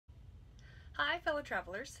Hi fellow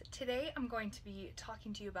travelers. Today I'm going to be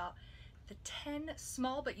talking to you about the 10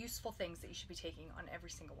 small but useful things that you should be taking on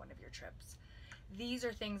every single one of your trips. These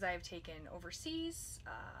are things I've taken overseas,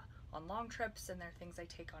 on long trips, and they're things I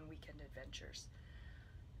take on weekend adventures.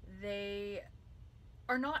 They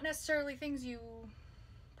are not necessarily things you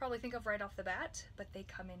probably think of right off the bat, but they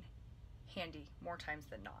come in handy more times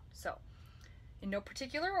than not. So, in no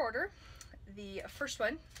particular order, the first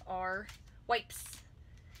one are wipes.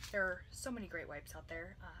 There are so many great wipes out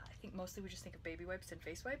there. I think mostly we just think of baby wipes and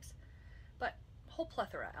face wipes, but a whole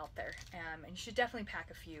plethora out there, and you should definitely pack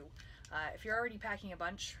a few. If you're already packing a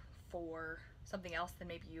bunch for something else, then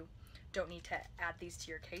maybe you don't need to add these to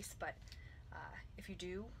your case, but if you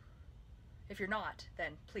do, if you're not,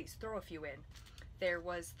 then please throw a few in. There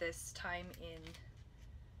was this time in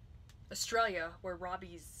Australia where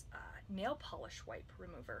Robbie's nail polish wipe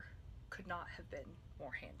remover could not have been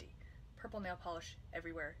more handy. Purple nail polish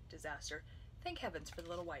everywhere, disaster. Thank heavens for the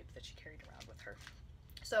little wipe that she carried around with her.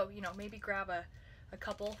 So, you know, maybe grab a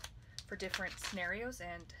couple for different scenarios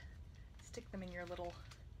and stick them in your little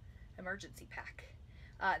emergency pack.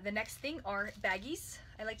 The next thing are baggies.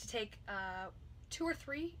 I like to take 2 or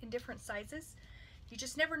 3 in different sizes. You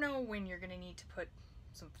just never know when you're gonna need to put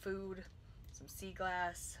some food, some sea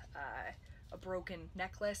glass, a broken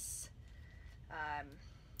necklace,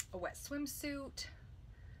 a wet swimsuit.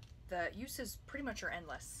 The uses pretty much are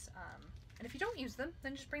endless. And if you don't use them,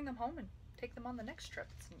 then just bring them home and take them on the next trip.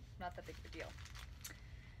 It's not that big of a deal.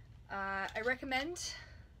 I recommend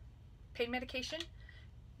pain medication.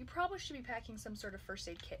 You probably should be packing some sort of first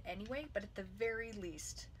aid kit anyway, but at the very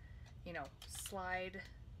least, you know, slide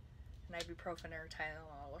an ibuprofen or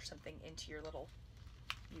Tylenol or something into your little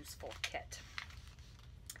useful kit.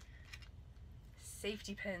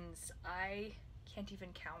 Safety pins. I can't even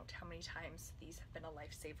count how many times these have been a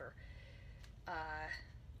lifesaver.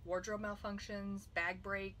 Wardrobe malfunctions, bag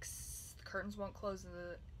breaks, the curtains won't close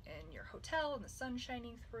in your hotel and the sun's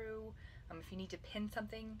shining through. If you need to pin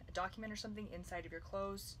something, a document or something inside of your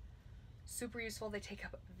clothes, super useful. They take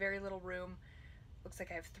up very little room. Looks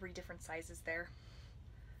like I have 3 different sizes there.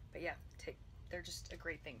 But yeah, they're just a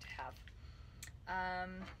great thing to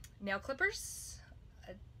have. Nail clippers.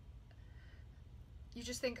 You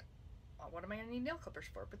just think, what am I gonna need nail clippers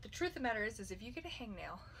for? But the truth of the matter is if you get a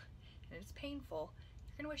hangnail and it's painful,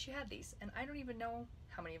 you're gonna wish you had these. And I don't even know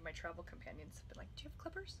how many of my travel companions have been like, do you have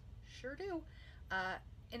clippers? Sure do.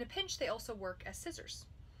 In a pinch, they also work as scissors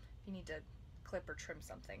if you need to clip or trim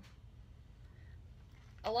something.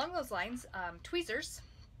 Along those lines, tweezers,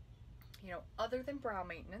 you know, other than brow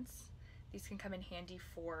maintenance, these can come in handy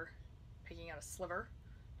for picking out a sliver,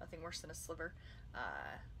 nothing worse than a sliver,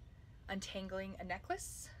 untangling a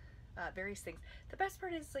necklace, various things. The best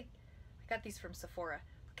part is, like, I got these from Sephora.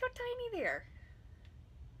 Look how tiny they are.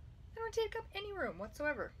 They don't take up any room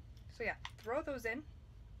whatsoever. So yeah, throw those in.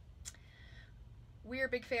 We are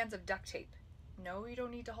big fans of duct tape. No, you don't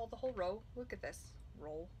need to hold the whole row. Look at this.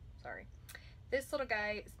 Roll, sorry. This little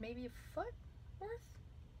guy is maybe a foot worth,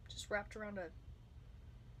 just wrapped around a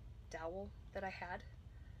dowel that I had.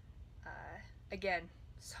 Again,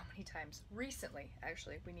 so many times. Recently,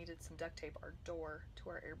 actually, we needed some duct tape. Our door to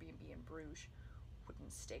our Airbnb in Bruges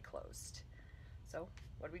wouldn't stay closed. So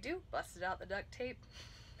what did we do? Busted out the duct tape,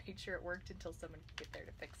 made sure it worked until someone could get there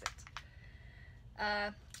to fix it.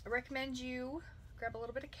 I recommend you grab a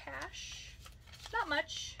little bit of cash. Not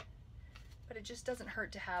much, but it just doesn't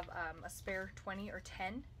hurt to have a spare 20 or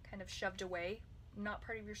 10 kind of shoved away. Not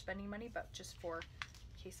part of your spending money, but just for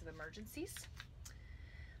case of emergencies.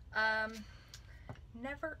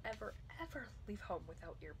 Never, ever, ever leave home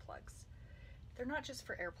without earplugs. They're not just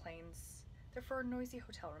for airplanes. They're for noisy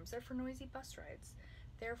hotel rooms. They're for noisy bus rides.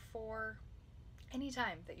 They're for any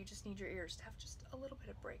time that you just need your ears to have just a little bit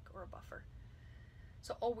of break or a buffer.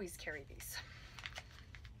 So always carry these.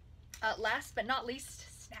 Last but not least,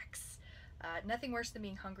 snacks. Nothing worse than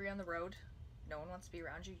being hungry on the road. No one wants to be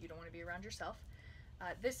around you. You don't want to be around yourself.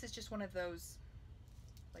 This is just one of those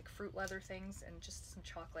like fruit leather things and just some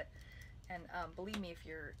chocolate. And believe me, if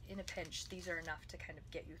you're in a pinch, these are enough to kind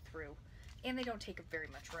of get you through. And they don't take up very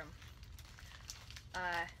much room.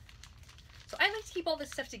 So I like to keep all this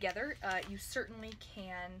stuff together. You certainly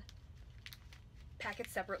can pack it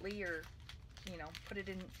separately, or, you know, put it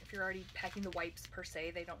in, if you're already packing the wipes per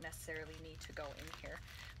se, they don't necessarily need to go in here.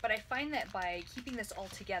 But I find that by keeping this all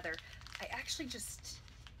together, I actually just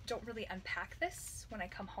don't really unpack this when I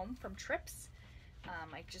come home from trips.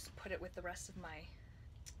 I just put it with the rest of my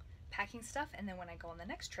packing stuff, and then when I go on the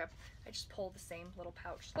next trip, I just pull the same little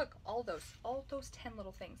pouch. Look, all those 10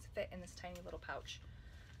 little things fit in this tiny little pouch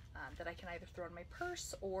that I can either throw in my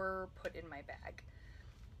purse or put in my bag.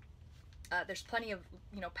 There's plenty of,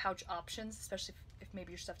 pouch options, especially if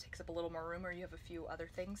maybe your stuff takes up a little more room or you have a few other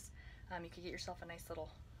things. You could get yourself a nice little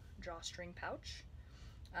drawstring pouch.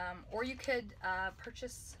 Or you could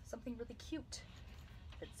purchase something really cute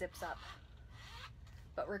that zips up.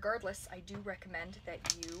 But regardless, I do recommend that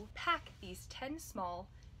you pack these 10 small,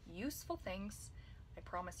 useful things. I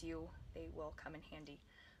promise you they will come in handy.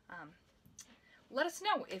 Let us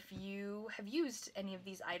know if you have used any of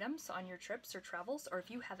these items on your trips or travels, or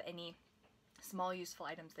if you have any small useful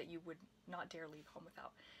items that you would not dare leave home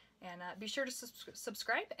without. And be sure to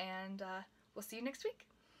subscribe, and we'll see you next week.